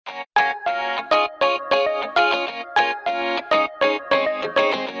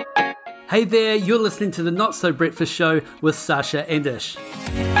Hey there, you're listening to the Not So Breakfast Show with Sasha and Ish.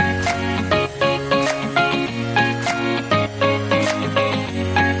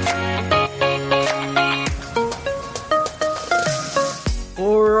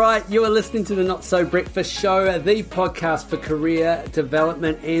 Alright, you are listening to the Not So Breakfast Show, the podcast for career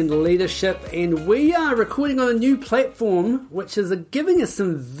development and leadership, and we are recording on a new platform which is giving us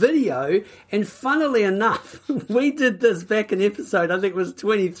some video, and funnily enough, we did this back in episode, I think it was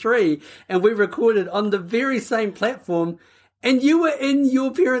 23, and we recorded on the very same platform, and you were in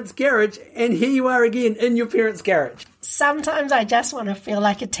your parents' garage, and here you are again in your parents' garage. Sometimes I just want to feel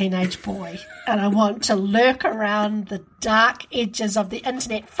like a teenage boy and I want to lurk around the dark edges of the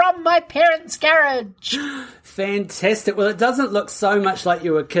internet from my parents' garage. Fantastic. Well, it doesn't look so much like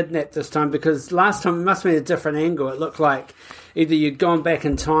you were kidnapped this time, because last time it must have been a different angle. It looked like either you'd gone back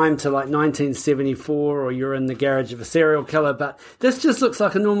in time to like 1974 or you're in the garage of a serial killer, but this just looks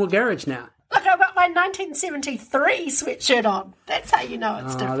like a normal garage now. Look, I've got my 1973 sweatshirt on. That's how you know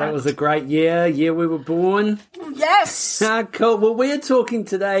it's different. That was a great year we were born. Yes! Cool. Well, we're talking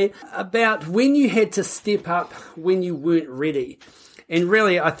today about when you had to step up when you weren't ready. And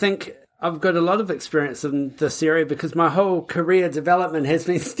really, I think I've got a lot of experience in this area because my whole career development has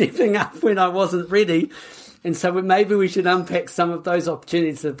been stepping up when I wasn't ready. And so maybe we should unpack some of those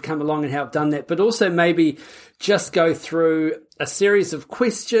opportunities that have come along and how I've done that, but also maybe just go through a series of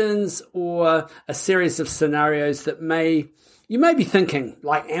questions or a series of scenarios that you may be thinking,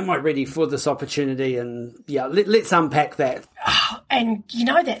 like, am I ready for this opportunity? And yeah, let's unpack that. Oh, and you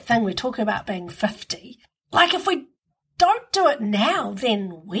know that thing we're talking about being 50? Like, if we don't do it now,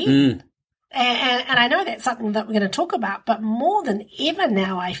 then when? And I know that's something that we're going to talk about, but more than ever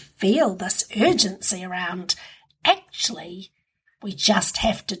now, I feel this urgency around actually we just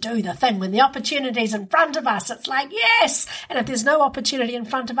have to do the thing. When the opportunity's in front of us, it's like, yes! And if there's no opportunity in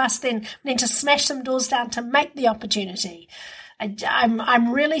front of us, then we need to smash some doors down to make the opportunity.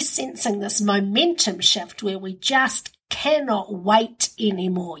 I'm really sensing this momentum shift where we just cannot wait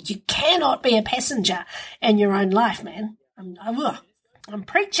anymore. You cannot be a passenger in your own life, man. I'm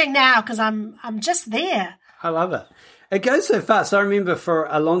preaching now because I'm just there. I love it. It goes so fast. I remember for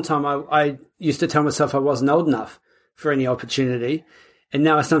a long time I used to tell myself I wasn't old enough for any opportunity. And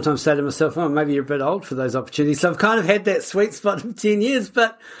now I sometimes say to myself, oh, maybe you're a bit old for those opportunities. So I've kind of had that sweet spot of 10 years,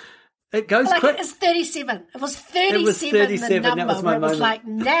 but it goes quick. It was 37. It was 37 the number. That was my where it was moment. Like,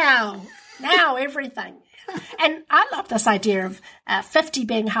 now everything. And I love this idea of 50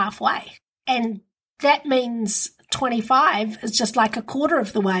 being halfway. And that means 25 is just like a quarter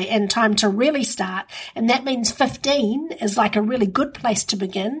of the way and time to really start. And that means 15 is like a really good place to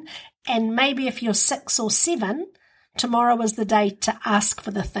begin. And maybe if you're 6 or 7, tomorrow is the day to ask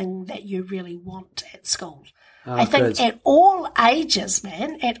for the thing that you really want at school. I think at all ages,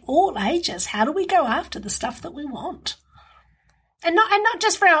 man, at all ages, how do we go after the stuff that we want? And not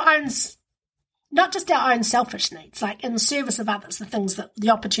just for our own, not just our own selfish needs, like in service of others, the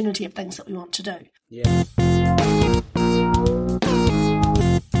opportunity of things that we want to do. Yeah.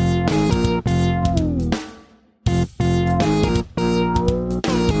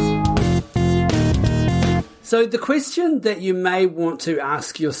 So the question that you may want to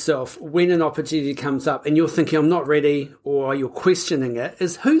ask yourself when an opportunity comes up and you're thinking, I'm not ready, or you're questioning it,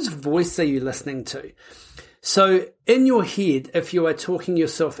 is whose voice are you listening to? So in your head, if you are talking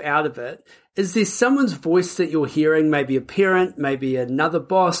yourself out of it, is there someone's voice that you're hearing, maybe a parent, maybe another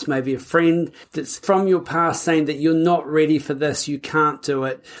boss, maybe a friend that's from your past saying that you're not ready for this, you can't do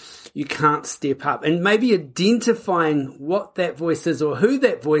it, you can't step up? And maybe identifying what that voice is or who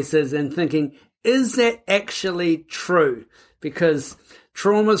that voice is and thinking, is that actually true? Because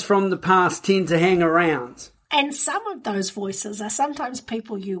traumas from the past tend to hang around. And some of those voices are sometimes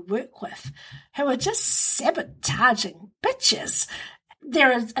people you work with who are just sabotaging bitches.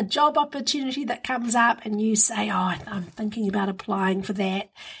 There is a job opportunity that comes up and you say, oh, I'm thinking about applying for that.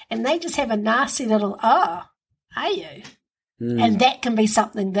 And they just have a nasty little, oh, are you? And that can be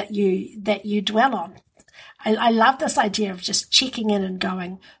something that you dwell on. I love this idea of just checking in and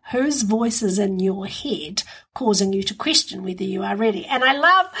going, whose voice is in your head causing you to question whether you are ready? And I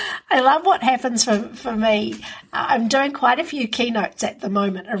love what happens for me. I'm doing quite a few keynotes at the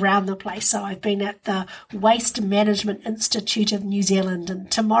moment around the place. So I've been at the Waste Management Institute of New Zealand,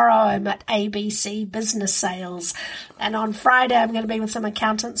 and tomorrow I'm at ABC Business Sales. And on Friday I'm going to be with some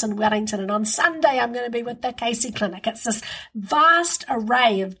accountants in Wellington, and on Sunday I'm going to be with the Casey Clinic. It's this vast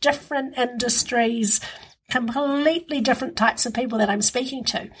array of different industries, completely different types of people that I'm speaking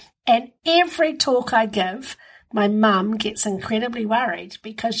to. And every talk I give, my mum gets incredibly worried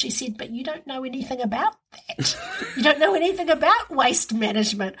because she said, but you don't know anything about that. You don't know anything about waste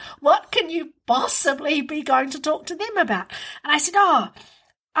management. What can you possibly be going to talk to them about? And I said,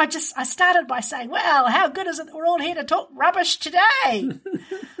 I started by saying, well, how good is it that we're all here to talk rubbish today?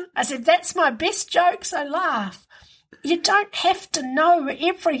 I said, that's my best joke, so laugh. You don't have to know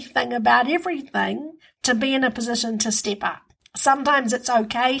everything about everything to be in a position to step up. Sometimes it's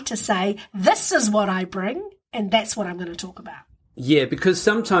okay to say, this is what I bring, and that's what I'm going to talk about. Yeah, because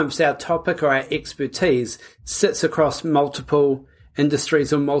sometimes our topic or our expertise sits across multiple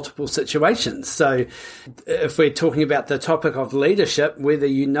industries or multiple situations. So if we're talking about the topic of leadership, whether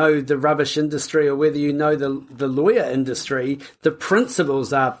you know the rubbish industry or whether you know the lawyer industry, the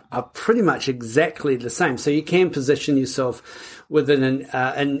principles are pretty much exactly the same. So you can position yourself within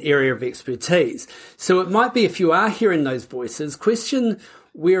an area of expertise. So it might be, if you are hearing those voices, question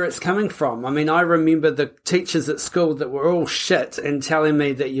where it's coming from. I mean, I remember the teachers at school that were all shit and telling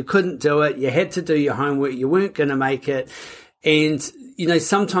me that you couldn't do it, you had to do your homework, you weren't going to make it. And, you know,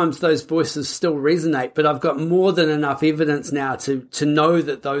 sometimes those voices still resonate, but I've got more than enough evidence now to know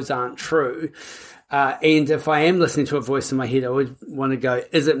that those aren't true. And if I am listening to a voice in my head, I would want to go,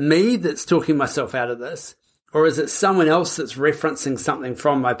 is it me that's talking myself out of this? Or is it someone else that's referencing something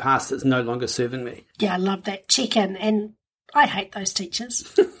from my past that's no longer serving me? Yeah, I love that check-in. And I hate those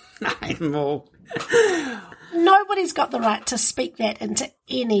teachers. I hate them all. Nobody's got the right to speak that into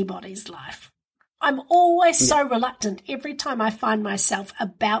anybody's life. I'm always so reluctant every time I find myself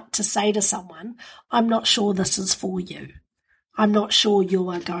about to say to someone, I'm not sure this is for you. I'm not sure you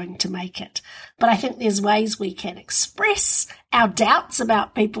are going to make it. But I think there's ways we can express our doubts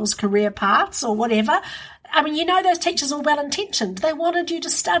about people's career paths or whatever. I mean, you know, those teachers are well-intentioned. They wanted you to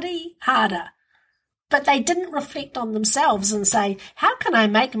study harder. But they didn't reflect on themselves and say, how can I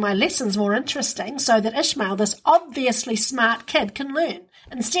make my lessons more interesting so that Ishmael, this obviously smart kid, can learn?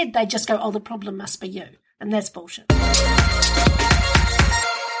 Instead, they just go, oh, the problem must be you. And that's bullshit.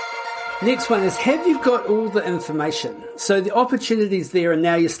 Next one is, have you got all the information? So the opportunity's there and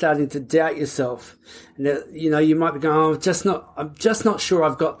now you're starting to doubt yourself. And you know, you might be going, oh, I'm just not sure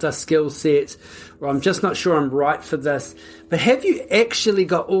I've got the skill set, or I'm just not sure I'm right for this. But have you actually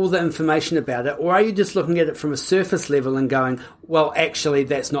got all the information about it? Or are you just looking at it from a surface level and going, well, actually,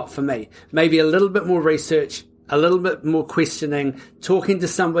 that's not for me? Maybe a little bit more research, a little bit more questioning, talking to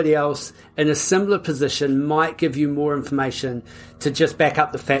somebody else in a similar position might give you more information to just back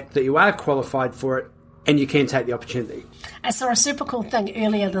up the fact that you are qualified for it and you can take the opportunity. I saw a super cool thing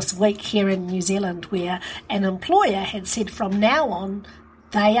earlier this week here in New Zealand where an employer had said from now on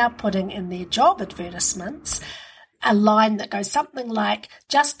they are putting in their job advertisements a line that goes something like,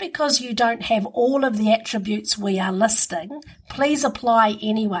 just because you don't have all of the attributes we are listing, please apply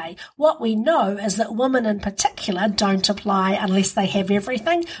anyway. What we know is that women in particular don't apply unless they have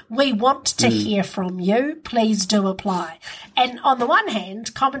everything. We want to hear from you. Please do apply. And on the one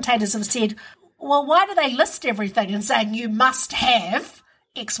hand, commentators have said, well, why do they list everything and saying you must have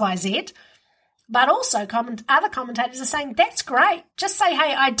X, Y, Z? But also other commentators are saying, that's great. Just say,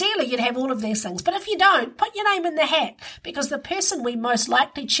 hey, ideally you'd have all of these things. But if you don't, put your name in the hat because the person we most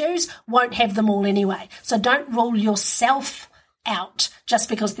likely choose won't have them all anyway. So don't rule yourself out just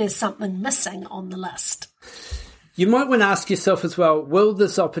because there's something missing on the list. You might want to ask yourself as well, will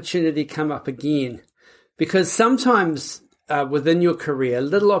this opportunity come up again? Because sometimes within your career,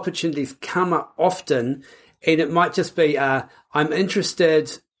 little opportunities come up often and it might just be, I'm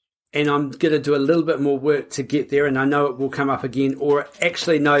interested and I'm going to do a little bit more work to get there and I know it will come up again. Or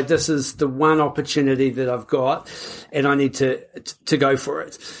actually, no, this is the one opportunity that I've got and I need to go for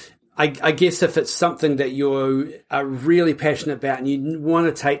it. I guess if it's something that you are really passionate about and you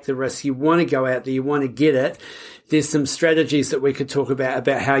want to take the risk, you want to go out there, you want to get it, there's some strategies that we could talk about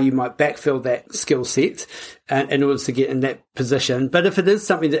how you might backfill that skill set in order to get in that position. But if it is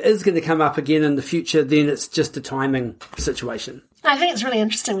something that is going to come up again in the future, then it's just a timing situation. I think it's really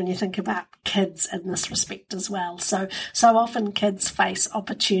interesting when you think about kids in this respect as well. So often kids face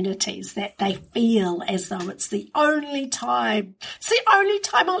opportunities that they feel as though it's the only time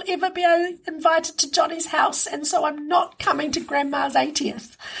I'll ever be invited to Johnny's house, and so I'm not coming to Grandma's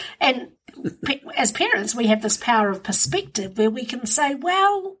 80th. And as parents, we have this power of perspective where we can say,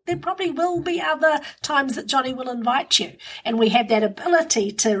 well, there probably will be other times that Johnny will invite you. And we have that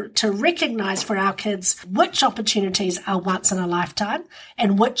ability to recognise for our kids which opportunities are once in a lifetime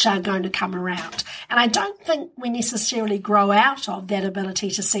and which are going to come around. And I don't think we necessarily grow out of that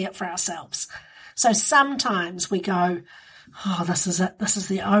ability to see it for ourselves. So sometimes we go, oh, this is it. This is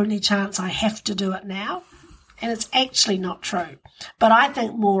the only chance. I have to do it now. And it's actually not true. But I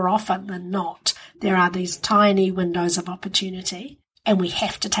think more often than not, there are these tiny windows of opportunity and we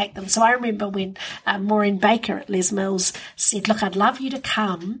have to take them. So I remember when Maureen Baker at Les Mills said, look, I'd love you to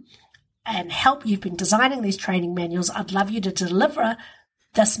come and help. You've been designing these training manuals. I'd love you to deliver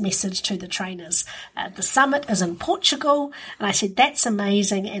this message to the trainers. The summit is in Portugal. And I said, that's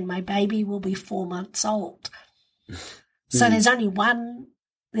amazing. And my baby will be 4 months old. So there's only one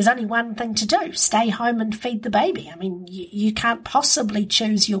thing to do. Stay home and feed the baby. I mean, you can't possibly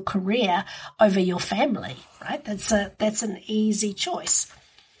choose your career over your family, right? That's an easy choice.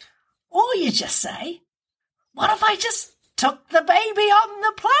 Or you just say, what if I just took the baby on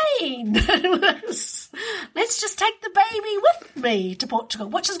the plane? Let's just take the baby with me to Portugal,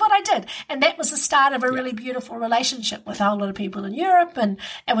 which is what I did. And that was the start of a really beautiful relationship with a whole lot of people in Europe, and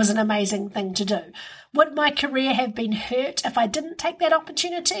it was an amazing thing to do. Would my career have been hurt if I didn't take that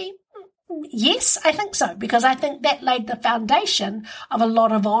opportunity? Yes, I think so, because I think that laid the foundation of a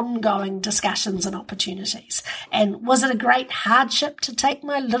lot of ongoing discussions and opportunities. And was it a great hardship to take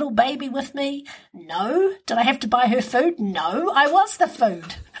my little baby with me? No. Did I have to buy her food? No, I was the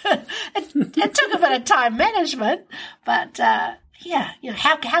food. It took a bit of time management, but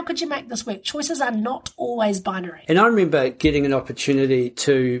how could you make this work? Choices are not always binary. And I remember getting an opportunity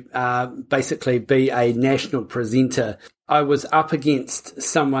to basically be a national presenter. I was up against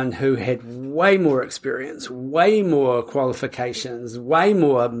someone who had way more experience, way more qualifications, way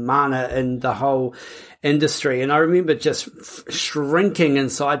more mana in the whole industry. And I remember just shrinking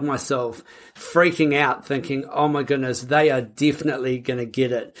inside myself, freaking out, thinking, oh my goodness, they are definitely going to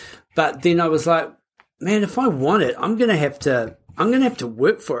get it. But then I was like, man, if I want it, I'm going to have to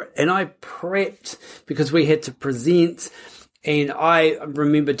work for it. And I prepped because we had to present. And I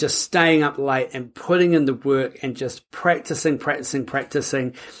remember just staying up late and putting in the work and just practicing.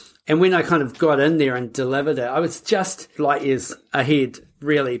 And when I kind of got in there and delivered it, I was just light years ahead,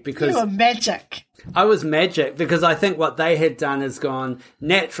 really, because you were magic. I was magic because I think what they had done is gone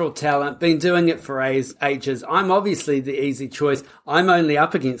natural talent, been doing it for ages. I'm obviously the easy choice. I'm only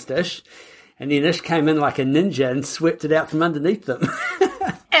up against Ish. And then Ish came in like a ninja and swept it out from underneath them.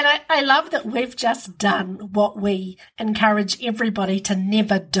 And I love that we've just done what we encourage everybody to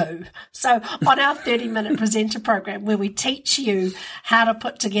never do. So on our 30-minute presenter program, where we teach you how to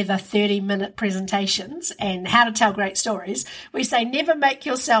put together 30-minute presentations and how to tell great stories, we say never make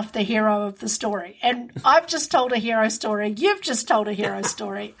yourself the hero of the story. And I've just told a hero story. You've just told a hero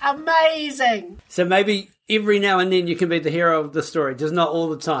story. Amazing. So maybe every now and then you can be the hero of the story, just not all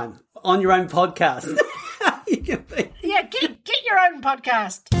the time. On your own podcast. You can be. Yeah, get your own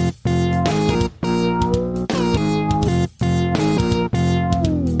podcast.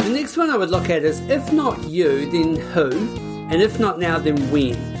 The next one I would look at is, if not you, then who? And if not now, then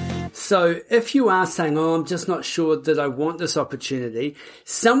when? So if you are saying, oh, I'm just not sure that I want this opportunity,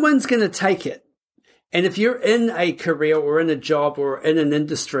 someone's going to take it. And if you're in a career or in a job or in an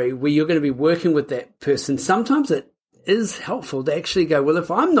industry where you're going to be working with that person, sometimes it is helpful to actually go, well, if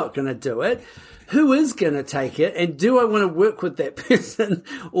I'm not going to do it, who is going to take it? And do I want to work with that person?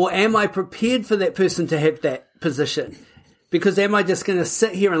 Or am I prepared for that person to have that position? Because am I just going to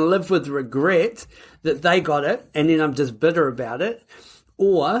sit here and live with regret that they got it and then I'm just bitter about it?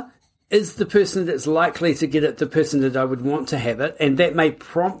 Or is the person that's likely to get it the person that I would want to have it? And that may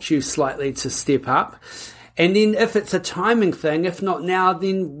prompt you slightly to step up. And then if it's a timing thing, if not now,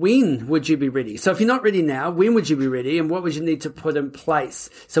 then when would you be ready? So if you're not ready now, when would you be ready? And what would you need to put in place?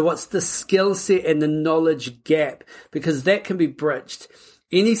 So what's the skill set and the knowledge gap? Because that can be bridged.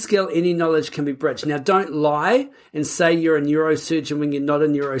 Any skill, any knowledge can be bridged. Now, don't lie and say you're a neurosurgeon when you're not a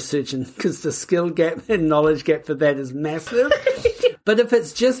neurosurgeon, because the skill gap and knowledge gap for that is massive. But if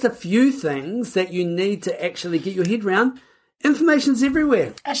it's just a few things that you need to actually get your head around, information's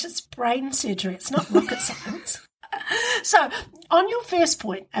everywhere. Ash, it's brain surgery. It's not rocket science. So, on your first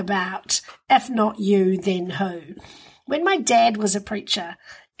point about if not you, then who? When my dad was a preacher,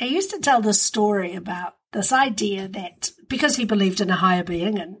 he used to tell this story about this idea that because he believed in a higher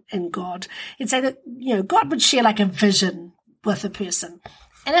being and in God, he'd say that, God would share like a vision with a person.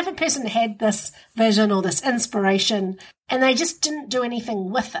 And if a person had this vision or this inspiration and they just didn't do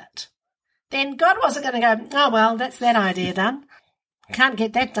anything with it, then God wasn't going to go, oh, well, that's that idea done. Can't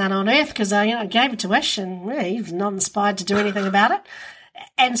get that done on earth because I gave it to Ish and he's not inspired to do anything about it.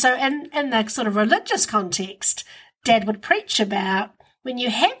 And so in the sort of religious context, Dad would preach about when you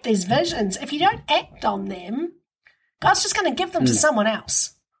have these visions, if you don't act on them, God's just going to give them to someone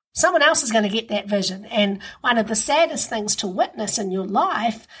else. Someone else is going to get that vision. And one of the saddest things to witness in your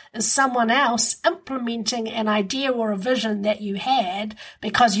life is someone else implementing an idea or a vision that you had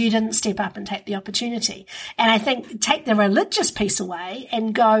because you didn't step up and take the opportunity. And I think take the religious piece away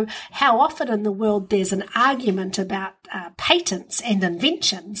and go, how often in the world there's an argument about patents and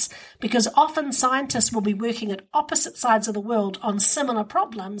inventions, because often scientists will be working at opposite sides of the world on similar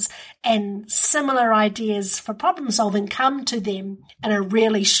problems, and similar ideas for problem solving come to them in a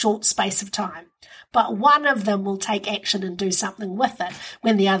really short space of time. But one of them will take action and do something with it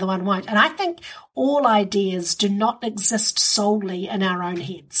when the other one won't. And I think all ideas do not exist solely in our own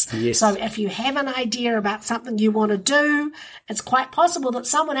heads. Yes. So if you have an idea about something you want to do, it's quite possible that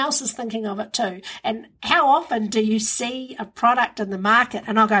someone else is thinking of it too. And how often do you see a product in the market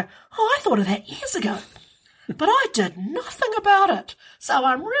and I'll go, oh, I thought of that years ago, but I did nothing about it. So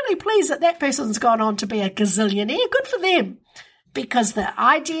I'm really pleased that that person's gone on to be a gazillionaire. Good for them. Because the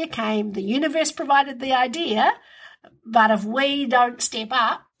idea came, the universe provided the idea, but if we don't step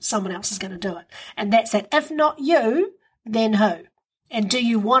up, someone else is going to do it. And that's it. If not you, then who? And do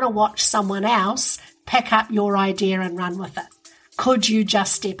you want to watch someone else pick up your idea and run with it? Could you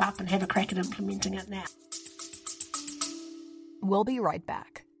just step up and have a crack at implementing it now? We'll be right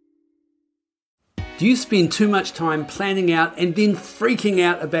back. Do you spend too much time planning out and then freaking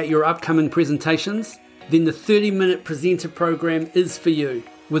out about your upcoming presentations? Then the 30-minute presenter program is for you.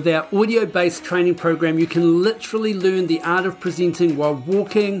 With our audio-based training program, you can literally learn the art of presenting while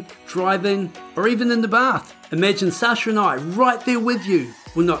walking, driving, or even in the bath. Imagine Sasha and I right there with you.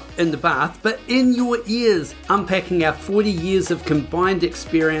 Well, not in the bath, but in your ears, unpacking our 40 years of combined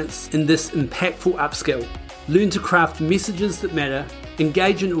experience in this impactful upskill. Learn to craft messages that matter,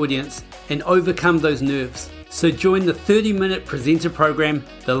 engage an audience, and overcome those nerves. So join the 30-minute presenter program.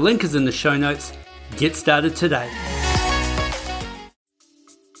 The link is in the show notes. Get started today.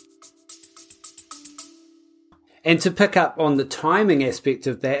 And to pick up on the timing aspect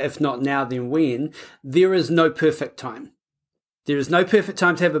of that, if not now, then when, there is no perfect time. There is no perfect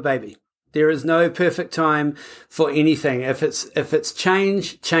time to have a baby. There is no perfect time for anything. If it's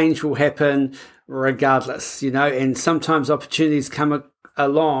change will happen regardless, and sometimes opportunities come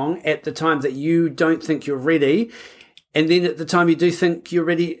along at the time that you don't think you're ready. And then at the time you do think you're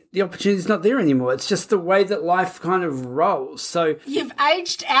ready, the opportunity's not there anymore. It's just the way that life kind of rolls. So you've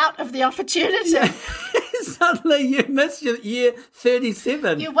aged out of the opportunity. Suddenly you miss your year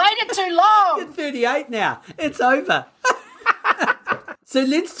 37. You waited too long. You're 38 now. It's over. So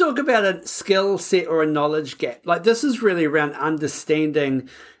let's talk about a skill set or a knowledge gap. Like, this is really around understanding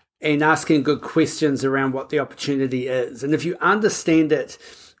and asking good questions around what the opportunity is. And if you understand it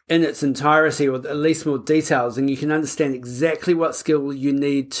in its entirety, or at least more details, and you can understand exactly what skill you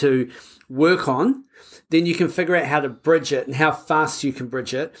need to work on, then you can figure out how to bridge it and how fast you can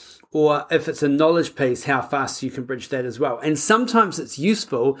bridge it. Or if it's a knowledge piece, how fast you can bridge that as well. And sometimes it's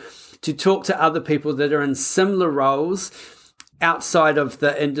useful to talk to other people that are in similar roles outside of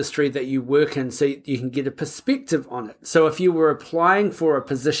the industry that you work in, so you can get a perspective on it. So if you were applying for a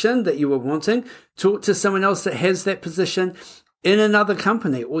position that you were wanting, talk to someone else that has that position in another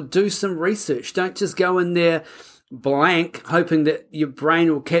company, or do some research. Don't just go in there blank, hoping that your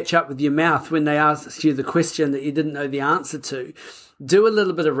brain will catch up with your mouth when they ask you the question that you didn't know the answer to. Do a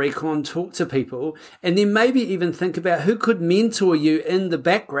little bit of recon, talk to people, and then maybe even think about who could mentor you in the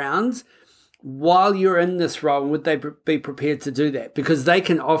background while you're in this role. Would they be prepared to do that? Because they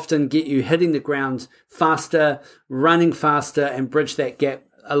can often get you hitting the ground faster, running faster, and bridge that gap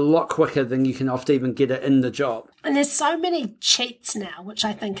a lot quicker than you can often even get it in the job. And there's so many cheats now, which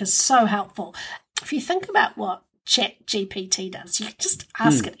I think is so helpful. If you think about what ChatGPT does, you can just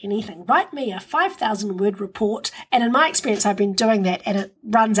ask it anything. Write me a 5,000 word report. And in my experience, I've been doing that, and it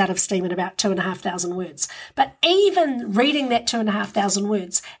runs out of steam in about 2,500 words. But even reading that 2,500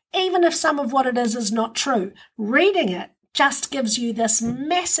 words, even if some of what it is not true, reading it just gives you this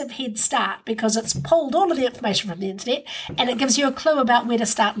massive head start, because it's pulled all of the information from the internet and it gives you a clue about where to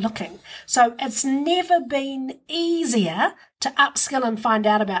start looking. So it's never been easier to upskill and find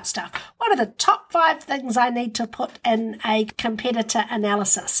out about stuff. What are the top 5 things I need to put in a competitor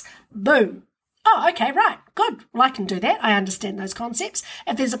analysis? Boom. Oh, okay, right, good. Well, I can do that. I understand those concepts.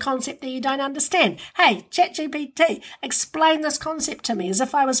 If there's a concept that you don't understand, hey, ChatGPT, explain this concept to me as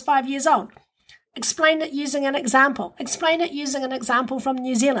if I was 5 years old. Explain it using an example. Explain it using an example from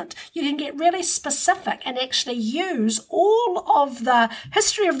New Zealand. You can get really specific and actually use all of the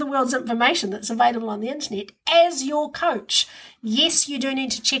history of the world's information that's available on the internet as your coach. Yes, you do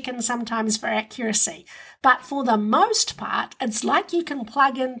need to check in sometimes for accuracy, but for the most part, it's like you can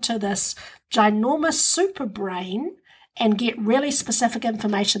plug into this ginormous super brain and get really specific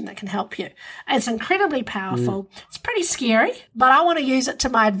information that can help you. It's incredibly powerful. It's pretty scary, but I want to use it to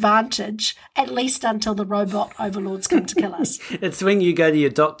my advantage, at least until the robot overlords come to kill us. It's when you go to your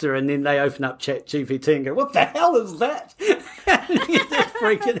doctor and then they open up ChatGPT and go, what the hell is that? And you're just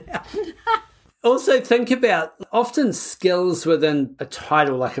freaking out. Also, think about often skills within a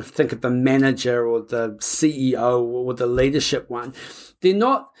title, like if think of the manager or the CEO or the leadership one, they're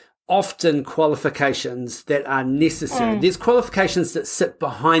not often qualifications that are necessary. There's qualifications that sit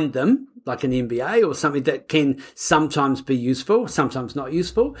behind them, like an MBA or something that can sometimes be useful, sometimes not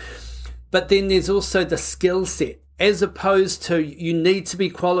useful. But then there's also the skill set, as opposed to you need to be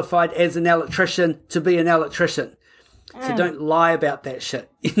qualified as an electrician to be an electrician. So don't lie about that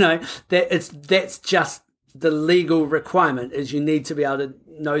shit. That's just the legal requirement, is you need to be able to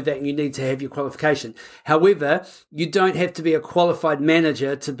know that and you need to have your qualification. However, you don't have to be a qualified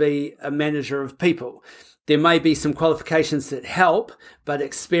manager to be a manager of people. There may be some qualifications that help, but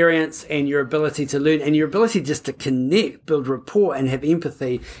experience and your ability to learn and your ability just to connect, build rapport and have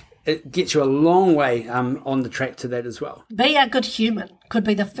empathy, it gets you a long way on the track to that as well. Be a good human could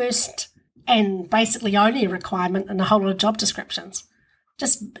be the first and basically only requirement in a whole lot of job descriptions.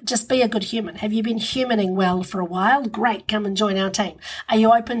 Just be a good human. Have you been humaning well for a while? Great, come and join our team. Are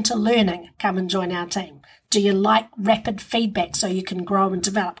you open to learning? Come and join our team. Do you like rapid feedback so you can grow and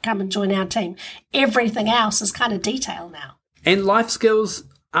develop? Come and join our team. Everything else is kind of detail now. And life skills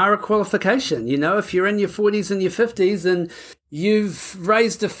are a qualification. If you're in your 40s and your 50s and you've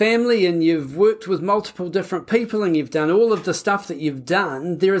raised a family and you've worked with multiple different people and you've done all of the stuff that you've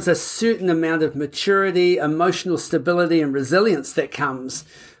done, there is a certain amount of maturity, emotional stability and resilience that comes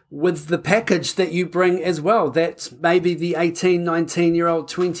with the package that you bring as well. That maybe the 18, 19-year-old,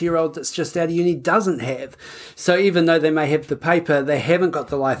 20-year-old that's just out of uni doesn't have. So even though they may have the paper, they haven't got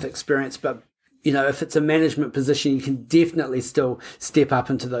the life experience. But, if it's a management position, you can definitely still step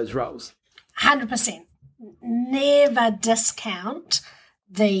up into those roles. 100%. Never discount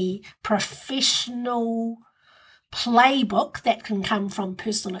the professional playbook that can come from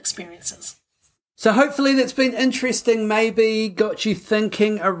personal experiences. So hopefully that's been interesting, maybe got you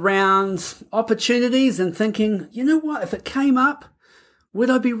thinking around opportunities and thinking, you know what, if it came up,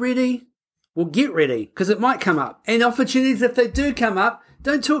 would I be ready? Well, get ready, because it might come up. And opportunities, if they do come up,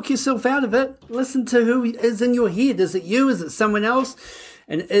 don't talk yourself out of it. Listen to who is in your head. Is it you? Is it someone else?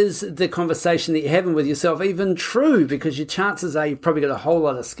 And is the conversation that you're having with yourself even true? Because your chances are you've probably got a whole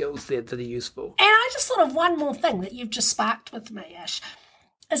lot of skills there that are useful. And I just thought of one more thing that you've just sparked with me, Ish,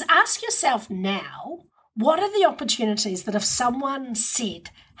 is ask yourself now, what are the opportunities that if someone said,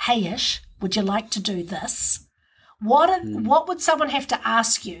 hey, Ish, would you like to do this? What would someone have to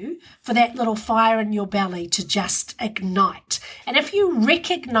ask you for that little fire in your belly to just ignite? And if you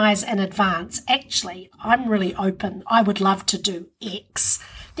recognize in advance, actually, I'm really open, I would love to do X,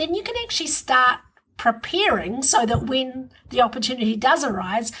 then you can actually start preparing so that when the opportunity does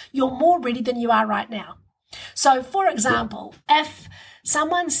arise, you're more ready than you are right now. So, for example, if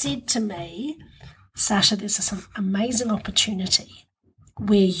someone said to me, Sasha, there's this amazing opportunity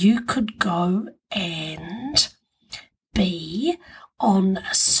where you could go and be on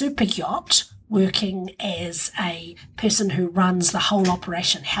a super yacht working as a person who runs the whole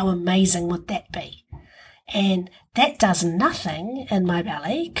operation. How amazing would that be? And that does nothing in my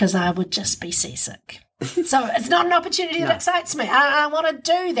belly because I would just be seasick. So it's not an opportunity that excites me. I want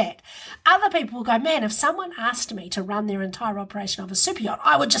to do that. Other people will go, man, if someone asked me to run their entire operation of a super yacht,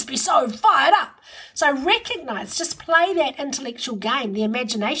 I would just be so fired up. So recognize, just play that intellectual game, the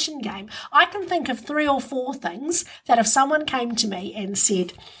imagination game. I can think of 3 or 4 things that if someone came to me and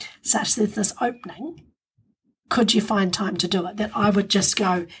said, such there's this opening, could you find time to do it? That I would just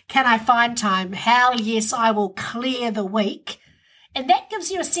go, can I find time? Hell yes, I will clear the week. And that gives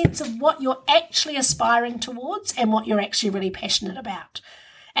you a sense of what you're actually aspiring towards and what you're actually really passionate about.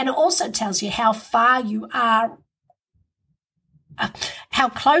 And it also tells you how far you are, how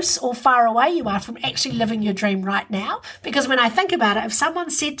close or far away you are from actually living your dream right now. Because when I think about it, if someone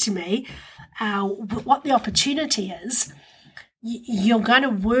said to me what the opportunity is, you're going to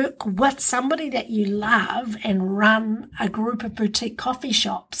work with somebody that you love and run a group of boutique coffee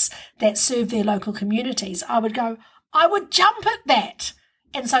shops that serve their local communities, I would go, I would jump at that.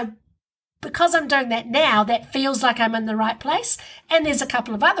 And so because I'm doing that now, that feels like I'm in the right place. And there's a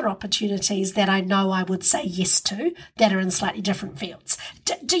couple of other opportunities that I know I would say yes to that are in slightly different fields.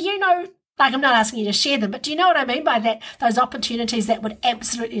 Do you know, like I'm not asking you to share them, but do you know what I mean by that? Those opportunities that would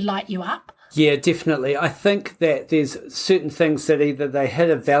absolutely light you up? Yeah, definitely. I think that there's certain things that either they hit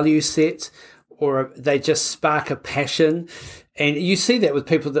a value set or they just spark a passion. And you see that with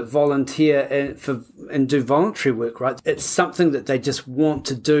people that volunteer and do voluntary work, right? It's something that they just want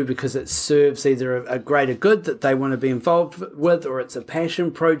to do because it serves either a greater good that they want to be involved with, or it's a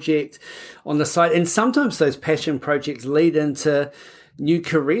passion project on the side. And sometimes those passion projects lead into new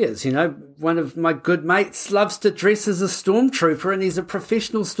careers. You know, one of my good mates loves to dress as a stormtrooper, and he's a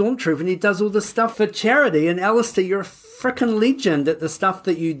professional stormtrooper, and he does all this stuff for charity. And Alistair, you're a frickin' legend at the stuff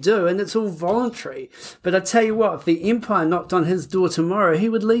that you do, and it's all voluntary. But I tell you what, if the Empire knocked on his door tomorrow, he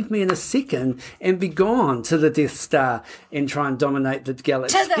would leave me in a second and be gone to the Death Star and try and dominate the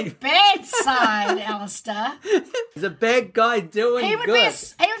galaxy. To the bad side, Alistair. He's a bad guy doing good. He would be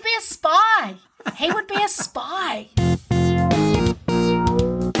a spy. He would be a spy.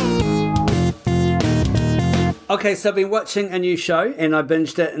 Okay, so I've been watching a new show, and I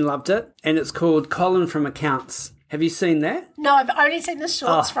binged it and loved it, and it's called Colin from Accounts. Have you seen that? No, I've only seen the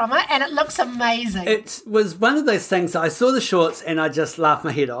shorts from it, and it looks amazing. It was one of those things that I saw the shorts and I just laughed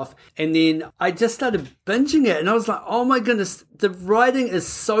my head off. And then I just started binging it, and I was like, oh my goodness, the writing is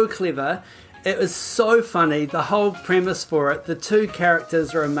so clever. It was so funny. The whole premise for it, the two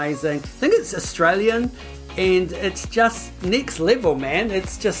characters are amazing. I think it's Australian, and it's just next level, man.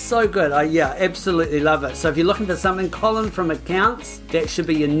 It's just so good. I absolutely love it. So if you're looking for something, Colin from Accounts, that should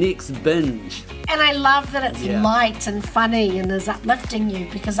be your next binge. And I love that it's light and funny and is uplifting you,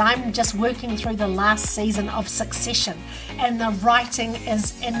 because I'm just working through the last season of Succession, and the writing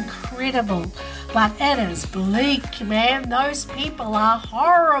is incredible. But it is bleak, man. Those people are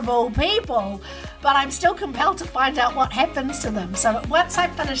horrible people. But I'm still compelled to find out what happens to them. So once I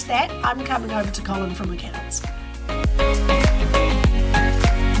finish that, I'm coming over to Colin from Accounts.